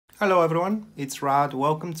Hello everyone, it's Rad.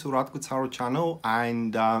 Welcome to Radko Tarot channel,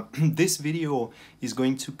 and this video is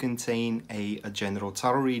going to contain a general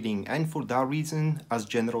tarot reading, and for that reason, as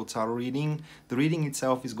general tarot reading, the reading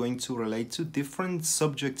itself is going to relate to different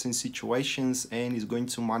subjects and situations and is going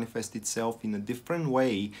to manifest itself in a different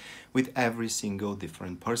way with every single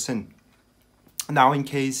different person. Now, in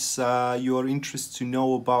case you are interested to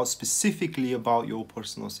know specifically about your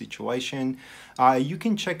personal situation, you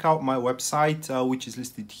can check out my website, which is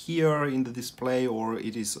listed here in the display, or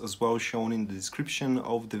it is as well shown in the description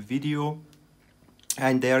of the video.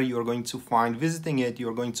 And there you are going to find, visiting it, you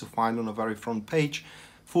are going to find on the very front page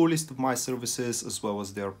full list of my services as well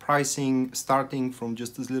as their pricing, starting from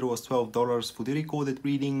just as little as $12 for the recorded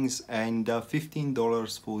readings and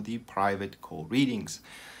 $15 for the private call readings.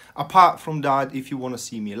 Apart from that, if you want to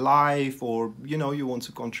see me live, or you want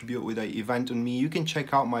to contribute with an event on me, you can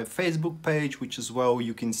check out my Facebook page, which as well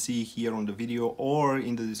you can see here on the video or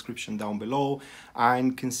in the description down below,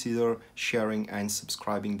 and consider sharing and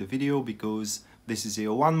subscribing the video, because this is a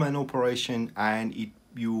one-man operation and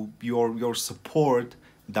your support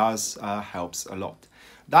does helps a lot.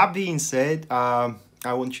 That being said, I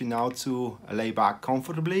want you now to lay back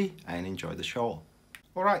comfortably and enjoy the show.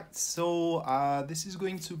 Alright, so this is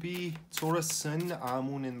going to be Taurus Sun,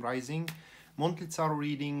 Moon and Rising monthly tarot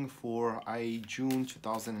reading for June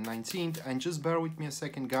 2019. And just bear with me a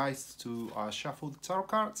second, guys, to shuffle the tarot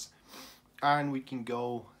cards, and we can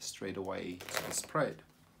go straight away to the spread.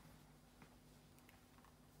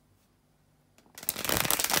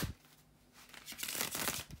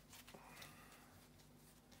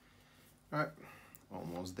 Alright,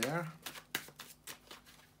 almost there.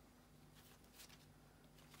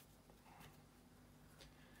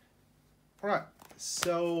 Alright,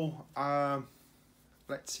 so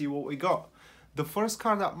let's see what we got. The first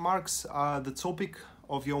card that marks the topic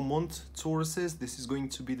of your month, Tauruses, this is going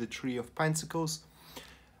to be the Three of Pentacles.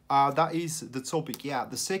 That is the topic, yeah.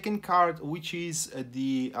 The second card, which is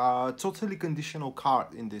the totally conditional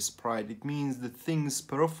card in this spread. It means the things,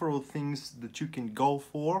 peripheral things that you can go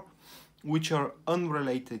for, which are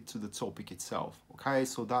unrelated to the topic itself, okay?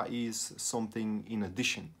 So that is something in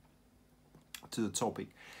addition to the topic.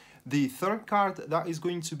 The third card, that is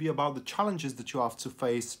going to be about the challenges that you have to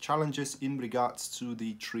face, challenges in regards to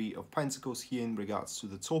the Three of Pentacles here in regards to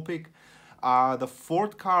the topic. The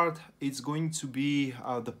fourth card is going to be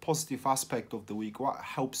the positive aspect of the week, what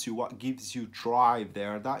helps you, what gives you drive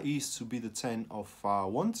there. That is to be the Ten of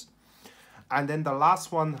Wands. And then the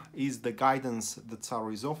last one is the guidance that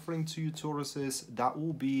Tarot is offering to you, Tauruses. That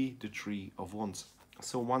will be the Three of Wands.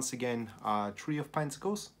 So once again, Three of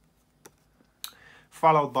Pentacles,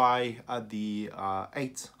 followed by the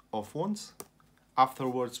Eight of Wands.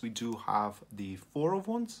 Afterwards, we do have the Four of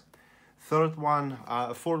Wands. Fourth one,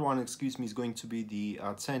 excuse me, is going to be the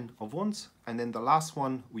Ten of Wands. And then the last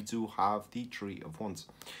one, we do have the Three of Wands.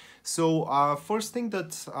 So first thing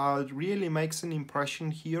that really makes an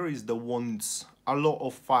impression here is the Wands. A lot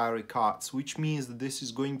of fiery cards, which means that this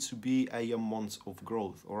is going to be a month of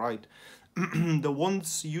growth, all right? The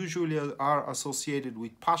Wands usually are associated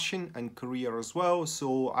with passion and career as well,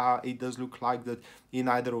 so it does look like that in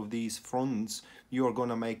either of these fronts you're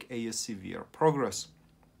gonna make a severe progress.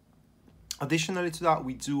 Additionally to that,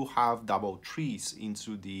 we do have double threes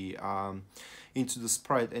into the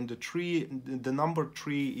spread, and the number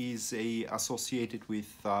 3 is associated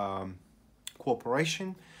with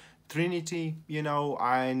cooperation, Trinity,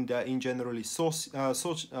 and in generally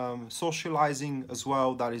socializing as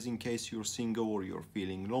well. That is in case you're single or you're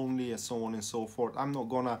feeling lonely and so on and so forth. I'm not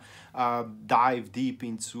gonna dive deep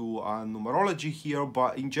into numerology here,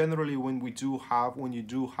 but in generally when you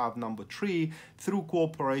do have number 3, through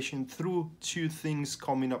cooperation, through two things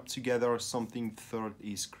coming up together, something third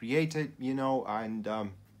is created, and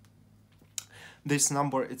this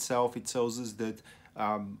number itself, it tells us that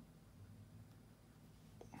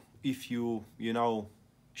if you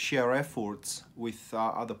share efforts with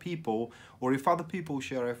other people, or if other people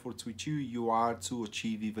share efforts with you, you are to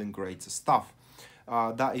achieve even greater stuff.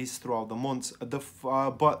 That is throughout the month.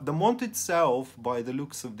 But the month itself, by the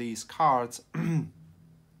looks of these cards,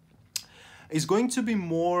 is going to be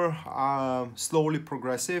more slowly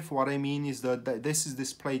progressive. What I mean is that this is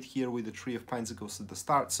displayed here with the Three of Pentacles at the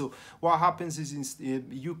start. So what happens is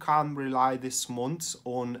you can rely this month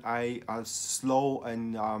on a slow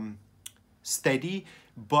and steady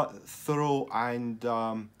but thorough and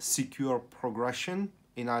secure progression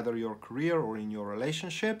in either your career or in your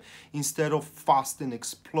relationship, instead of fast and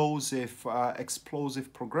explosive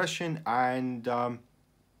progression and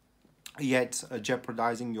yet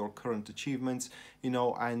jeopardizing your current achievements, you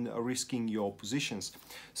know, and risking your positions.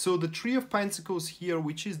 So the Three of Pentacles here,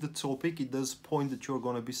 which is the topic, it does point that you're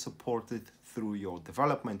going to be supported through your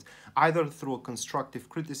development, either through a constructive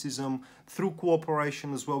criticism, through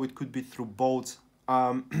cooperation as well. It could be through both.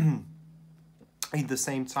 At the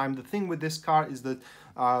same time, the thing with this card is that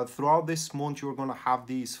throughout this month you're going to have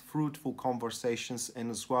these fruitful conversations,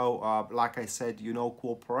 and as well, like I said, you know,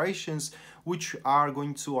 cooperations which are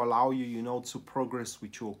going to allow you, you know, to progress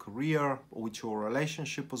with your career, with your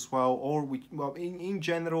relationship as well, or with, well, in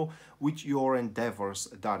general, with your endeavors,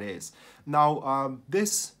 that is. Now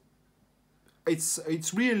this,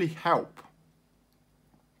 it's really help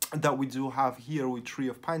that we do have here with Three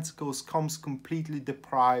of Pentacles comes completely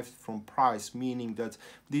deprived from price, meaning that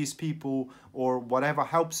these people or whatever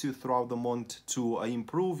helps you throughout the month to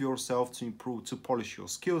improve yourself, to polish your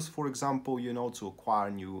skills, for example, you know, to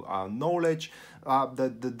acquire new knowledge,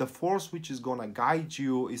 the force which is gonna guide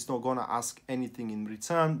you is not gonna ask anything in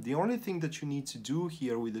return. The only thing that you need to do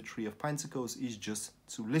here with the Three of Pentacles is just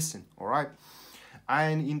to listen. All right.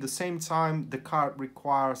 And in the same time, the card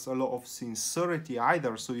requires a lot of sincerity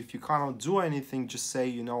either. So if you cannot do anything, just say,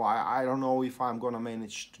 you know, I don't know if I'm going to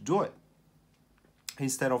manage to do it,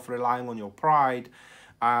 instead of relying on your pride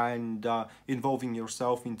and involving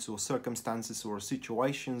yourself into circumstances or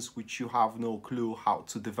situations which you have no clue how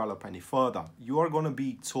to develop any further. You are going to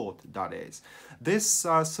be taught, that is. This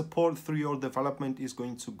support through your development is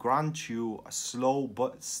going to grant you a slow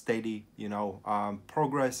but steady, you know,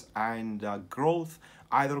 progress and growth,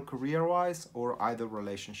 either career-wise or either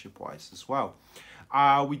relationship-wise as well.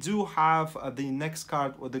 We do have the next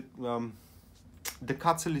card, or the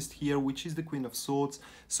catalyst here, which is the Queen of Swords.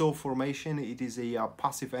 So formation, it is a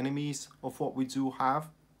passive enemies of what we do have.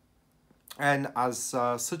 And as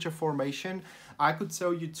such a formation, I could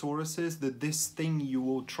tell you, Tauruses, that this thing you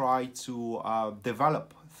will try to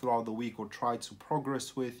develop throughout the week, or try to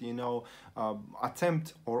progress with, you know,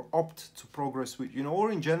 attempt or opt to progress with, you know,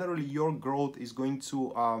 or in general, your growth is going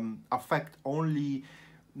to affect only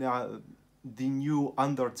the new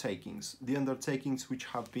undertakings, the undertakings which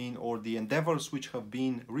have been, or the endeavors which have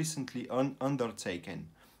been recently undertaken,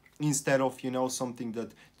 instead of, you know, something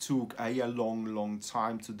that took a long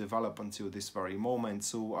time to develop until this very moment.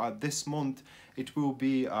 So this month, it will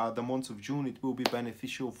be the month of June, it will be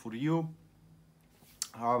beneficial for you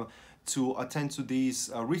to attend to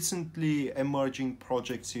these recently emerging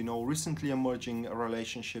projects, you know, recently emerging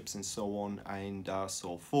relationships, and so on and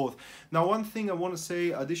so forth. Now, one thing I want to say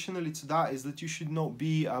additionally to that is that you should not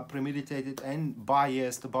be premeditated and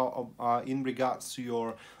biased about in regards to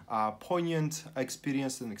your poignant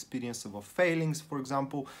experience and experience of failings, for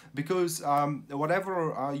example, because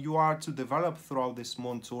whatever you are to develop throughout this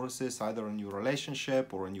month, Tauruses, either a new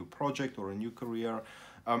relationship or a new project or a new career,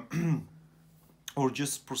 or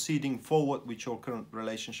just proceeding forward with your current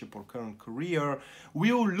relationship or current career,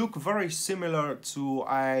 will look very similar to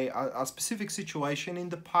a specific situation in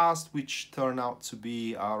the past which turned out to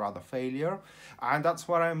be a rather failure. And that's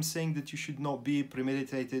why I'm saying that you should not be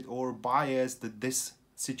premeditated or biased that this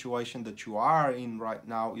situation that you are in right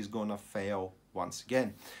now is gonna fail once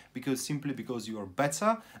again, because simply because you are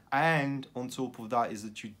better, and on top of that is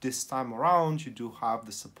that you, this time around, you do have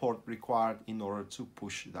the support required in order to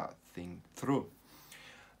push that thing through.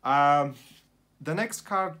 The next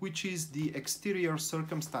card, which is the exterior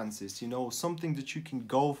circumstances, you know, something that you can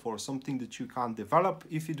go for, something that you can develop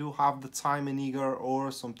if you do have the time and eager,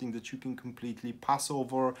 or something that you can completely pass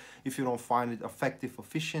over if you don't find it effective,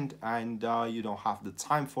 efficient, and you don't have the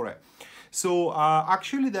time for it. So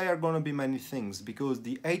actually there are going to be many things, because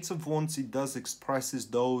the Eight of Wands, it does expresses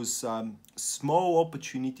those small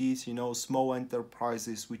opportunities, you know, small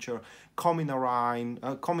enterprises which are coming around,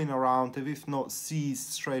 and if not seized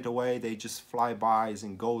straight away, they just fly by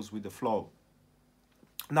and goes with the flow.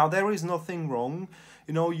 Now, there is nothing wrong,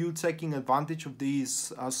 you know, you taking advantage of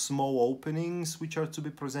these small openings which are to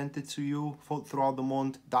be presented to you throughout the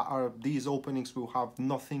month. These openings will have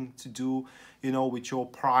nothing to do, you know, with your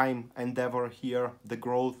prime endeavor here, the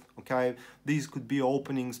growth. Okay, these could be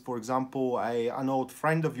openings, for example, an old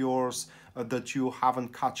friend of yours that you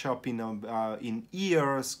haven't catch up in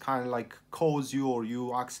years, kind of like calls you, or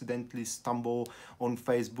you accidentally stumble on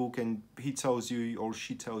Facebook and he tells you, or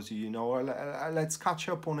she tells you, you know, let's catch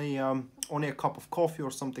up on a cup of coffee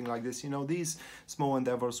or something like this. You know, these small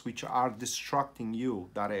endeavors which are distracting you,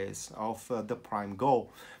 that is, of the prime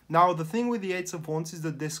goal. Now, the thing with the Eight of Wands is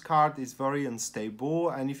that this card is very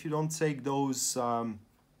unstable, and if you don't take those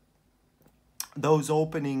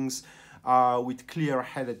openings with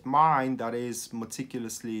clear-headed mind, that is,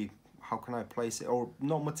 meticulously how can I place it, or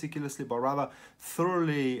not meticulously, but rather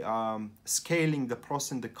thoroughly scaling the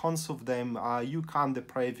pros and the cons of them, you can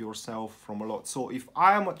deprive yourself from a lot. So if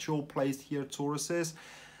I am at your place here, Tauruses,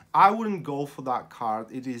 I wouldn't go for that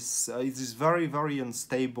card. It is very, very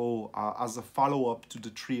unstable as a follow-up to the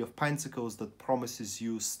Three of Pentacles that promises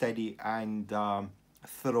you steady and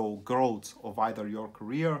thorough growth of either your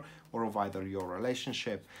career or of either your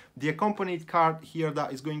relationship. The accompanied card here,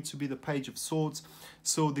 that is going to be the Page of Swords.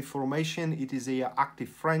 So the formation, it is a active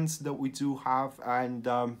friends that we do have, and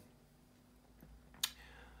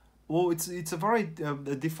well, it's a very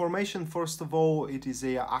the formation, first of all, it is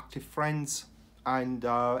a active friends, and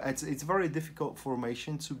it's a very difficult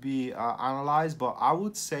formation to be analyzed, but I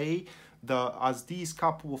would say that as these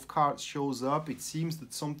couple of cards shows up, it seems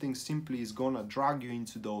that something simply is gonna drag you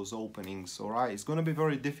into those openings. All right, it's gonna be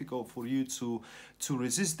very difficult for you to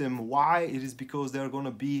resist them. Why? It is because they're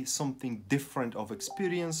gonna be something different of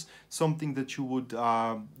experience, something that you would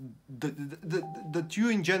that you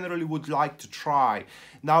in generally would like to try.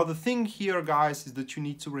 Now the thing here, guys, is that you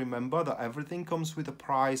need to remember that everything comes with a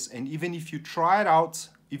price, and even if you try it out,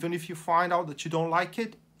 even if you find out that you don't like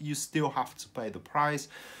it, you still have to pay the price.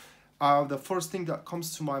 The first thing that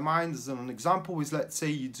comes to my mind as an example is, let's say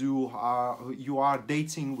you are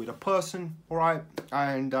dating with a person, all right,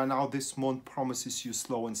 and now this month promises you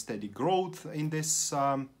slow and steady growth in this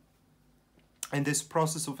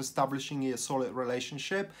process of establishing a solid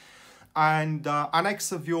relationship, and an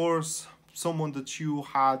ex of yours, someone that you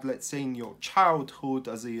had, let's say, in your childhood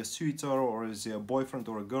as a suitor or as a boyfriend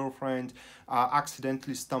or a girlfriend,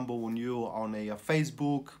 accidentally stumble on you on a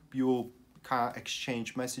Facebook. You can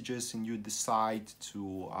exchange messages and you decide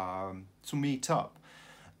to meet up,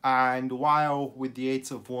 and while with the Eight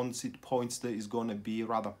of Wands it points that it's going to be a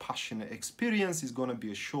rather passionate experience, it's going to be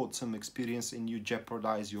a short-term experience, and you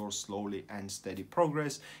jeopardize your slowly and steady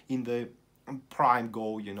progress in the prime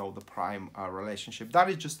goal, you know, the prime relationship. That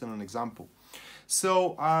is just an example.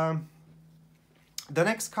 So the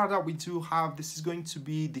next card that we do have, this is going to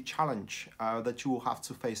be the challenge that you will have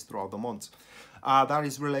to face throughout the month. That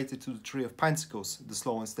is related to the Three of Pentacles, the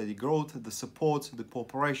slow and steady growth, the support, the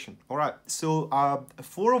cooperation. All right, so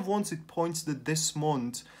Four of Wands, it points that this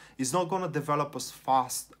month is not going to develop as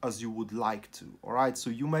fast as you would like to. All right, so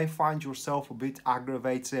you may find yourself a bit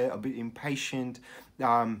aggravated, a bit impatient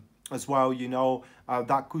as well, you know,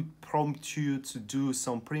 that could prompt you to do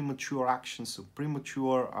some premature actions, some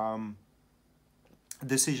premature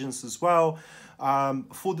decisions as well,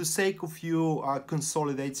 for the sake of you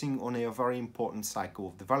consolidating on a very important cycle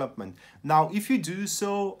of development. Now, if you do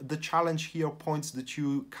so, the challenge here points that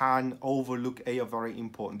you can overlook a very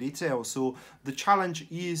important detail. So the challenge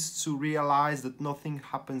is to realize that nothing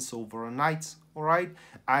happens overnight. All right,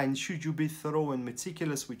 and should you be thorough and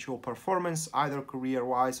meticulous with your performance, either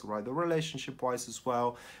career-wise or either relationship-wise as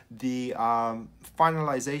well, the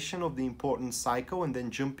finalization of the important cycle and then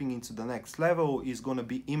jumping into the next level is going to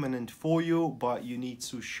be imminent for you, but you need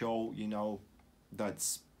to show, you know, that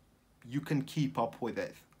you can keep up with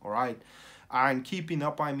it. All right, and keeping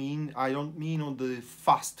up, I don't mean on the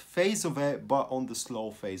fast phase of it, but on the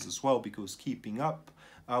slow phase as well, because keeping up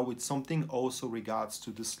with something also regards to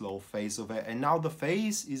the slow phase of it. And now the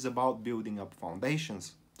phase is about building up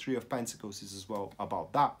foundations. Three of Pentacles is as well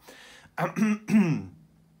about that.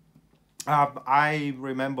 I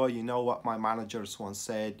remember, you know, what my managers once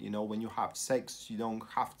said, you know, when you have sex, you don't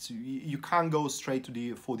have to, you can't go straight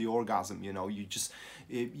to for the orgasm, you know, you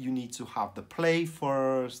need to have the play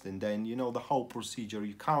first, and then, you know, the whole procedure.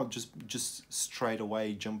 You can't just straight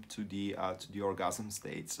away jump to the orgasm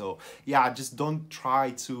state. So yeah, just don't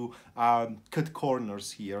try to cut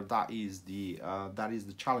corners here. That is the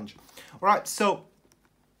challenge. All right, so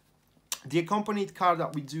the accompanied card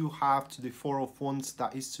that we do have to the Four of Wands,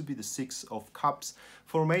 that is to be the Six of Cups.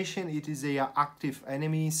 Formation, it is a active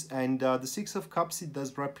enemies, and the Six of Cups, it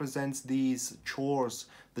does represent these chores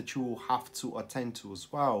that you will have to attend to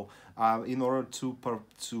as well, in order to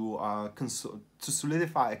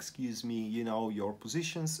solidify, excuse me, you know, your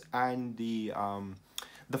positions and the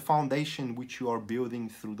foundation which you are building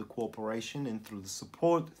through the cooperation and through the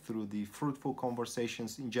support, through the fruitful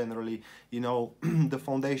conversations in generally, you know, the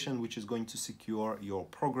foundation which is going to secure your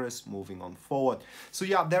progress moving on forward. So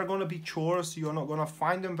yeah, they're going to be chores. You're not going to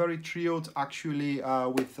find them very thrilled. Actually,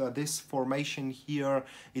 with this formation here,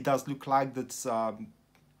 it does look like that's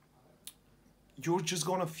you're just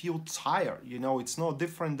gonna feel tired. You know, it's no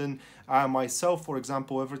different than myself, for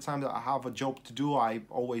example. Every time that I have a job to do, I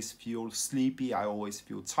always feel sleepy, I always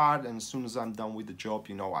feel tired, and as soon as I'm done with the job,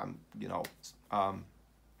 you know, I'm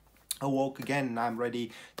awoke again and I'm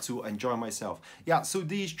ready to enjoy myself. Yeah, so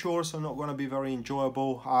these chores are not going to be very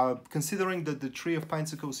enjoyable, considering that the Three of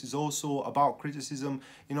Pentacles is also about criticism.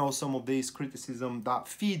 You know, some of these criticism, that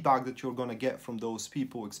feedback that you're going to get from those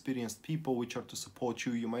people, experienced people which are to support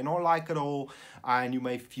you, you may not like it all, and you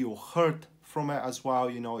may feel hurt from it as well.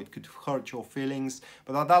 You know, it could hurt your feelings,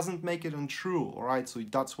 but that doesn't make it untrue. All right, so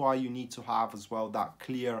that's why you need to have as well that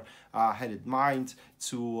clear headed mind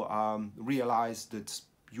to realize that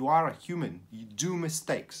you are a human, you do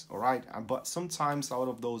mistakes, all right? But sometimes out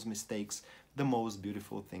of those mistakes, the most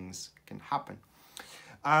beautiful things can happen.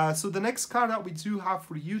 So the next card that we do have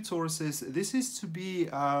for you, Taurus, is this is to be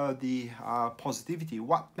the positivity.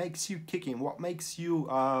 What makes you kicking? What makes you,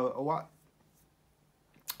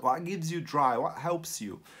 what gives you drive? What helps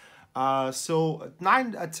you? So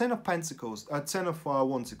 10 of Pentacles, 10 of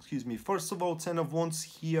Wands, excuse me. First of all, 10 of Wands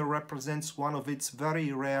here represents one of its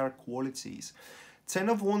very rare qualities. 10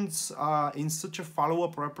 of Wands in such a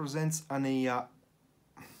follow-up represents how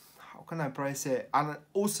can I price it, an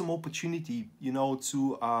awesome opportunity, you know,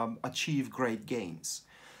 to achieve great gains.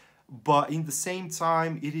 But in the same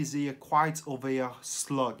time, it is quite of a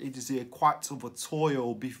slug. It is quite of a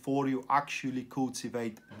toil before you actually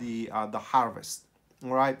cultivate the harvest.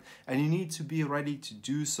 All right, and you need to be ready to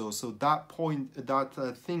do so. So that point,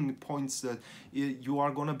 that thing points that you are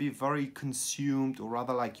going to be very consumed, or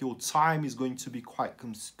rather like your time is going to be quite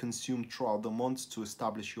consumed throughout the month to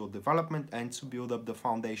establish your development and to build up the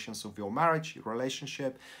foundations of your marriage, your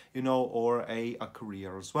relationship, you know, or a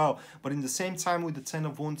career as well. But in the same time, with the 10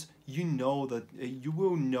 of Wands, you know that you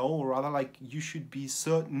will know, or rather like you should be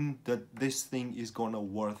certain that this thing is going to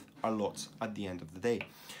worth a lot at the end of the day.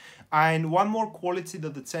 And one more quality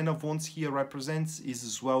that the 10 of Wands here represents is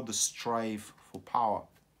as well the strive for power.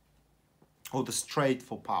 Or the straight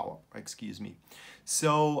for power, excuse me.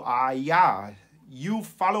 So, yeah, you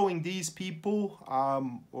following these people,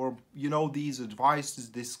 or, you know, these advices,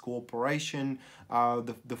 this cooperation,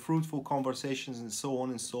 the fruitful conversations and so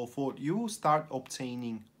on and so forth, you will start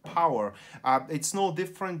obtaining power. It's no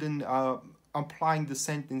different than applying the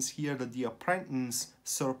sentence here that the apprentice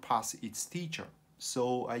surpass its teacher.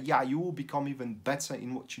 So yeah, you will become even better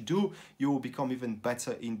in what you do. You will become even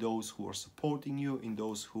better in those who are supporting you, in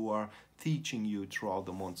those who are teaching you throughout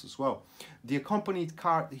the months as well. The accompanied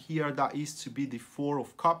card here, that is to be the Four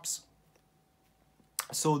of Cups.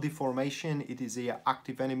 So the formation, it is a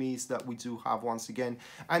active enemies that we do have once again,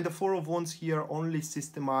 and the Four of Wands here only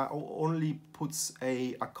puts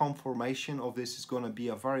a confirmation of this is going to be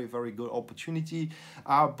a very, very good opportunity.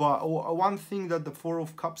 But one thing that the Four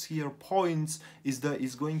of Cups here points is that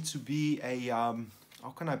it's going to be a how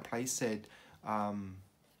can I place it,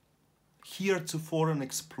 heretofore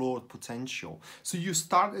unexplored potential. So you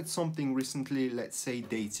started something recently, let's say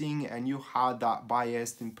dating, and you had that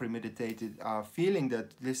biased and premeditated feeling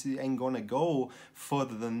that this ain't gonna go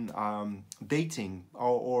further than dating,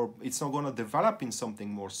 or it's not gonna develop in something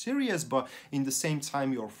more serious. But in the same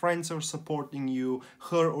time, your friends are supporting you,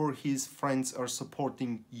 her or his friends are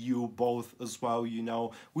supporting you both as well, you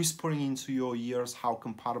know, whispering into your ears how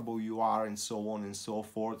compatible you are and so on and so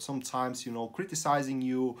forth. Sometimes, you know, criticizing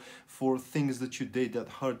you for things that you did that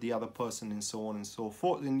hurt the other person and so on and so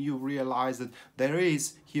forth, and you realize that there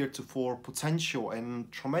is heretofore potential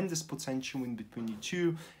and tremendous potential in between you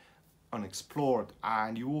two unexplored,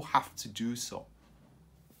 and you will have to do so.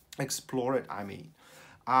 Explore it, I mean.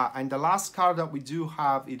 And the last card that we do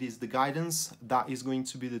have, it is the guidance. That is going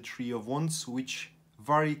to be the Three of Wands, which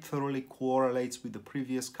very thoroughly correlates with the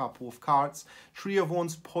previous couple of cards. Three of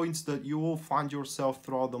Wands points that you will find yourself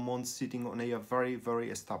throughout the month sitting on a very, very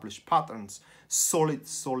established patterns, solid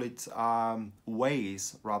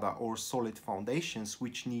ways rather, or solid foundations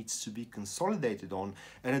which needs to be consolidated on.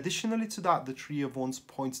 And additionally to that, the Three of Wands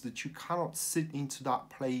points that you cannot sit into that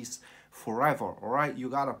place forever. All right, you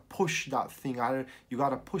gotta push that thing. You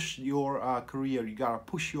gotta push your career, you gotta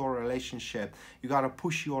push your relationship, you gotta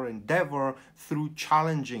push your endeavor through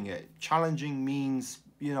challenging it. Challenging means,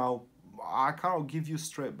 you know, I cannot give you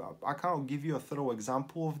a thorough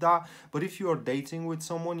example of that, but if you are dating with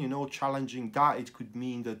someone, you know, challenging that, it could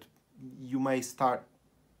mean that you may start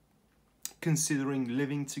considering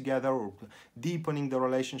living together or deepening the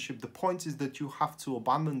relationship. The point is that you have to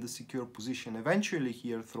abandon the secure position eventually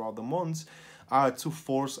here throughout the months to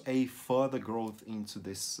force a further growth into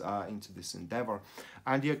this endeavor.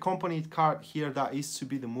 And the accompanied card here, that is to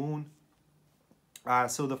be the Moon.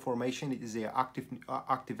 So the formation, it is the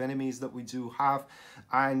active enemies that we do have,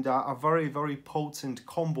 and a very, very potent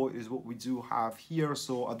combo is what we do have here.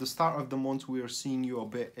 So at the start of the month, we are seeing you a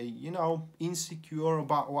bit, you know, insecure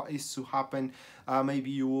about what is to happen.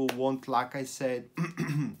 Maybe you will want, like I said,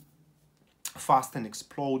 fast and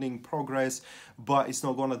exploding progress, but it's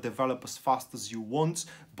not going to develop as fast as you want.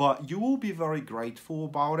 But you will be very grateful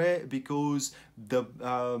about it, because the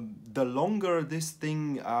longer this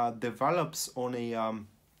thing develops on a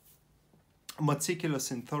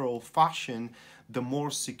meticulous and thorough fashion, the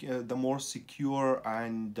more secure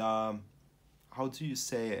and how do you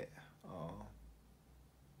say it?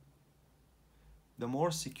 The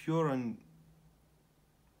more secure and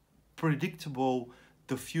predictable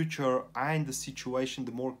the future and the situation,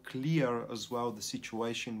 the more clear as well the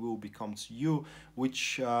situation will become to you,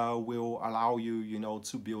 which will allow you, you know,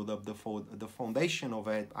 to build up the foundation of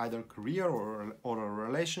it, either career or a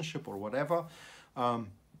relationship or whatever,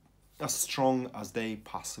 as strong as they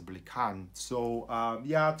possibly can. So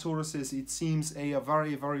yeah, Tauruses, it seems a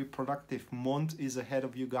very, very productive month is ahead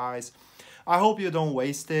of you guys. I hope you don't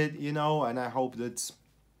waste it, you know, and I hope that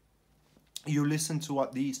you listen to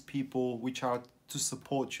what these people, which are to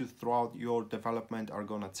support you throughout your development, are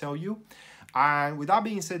gonna tell you. And with that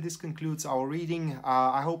being said, this concludes our reading.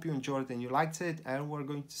 I hope you enjoyed it and you liked it, and we're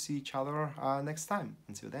going to see each other next time.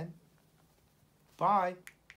 Until then, bye.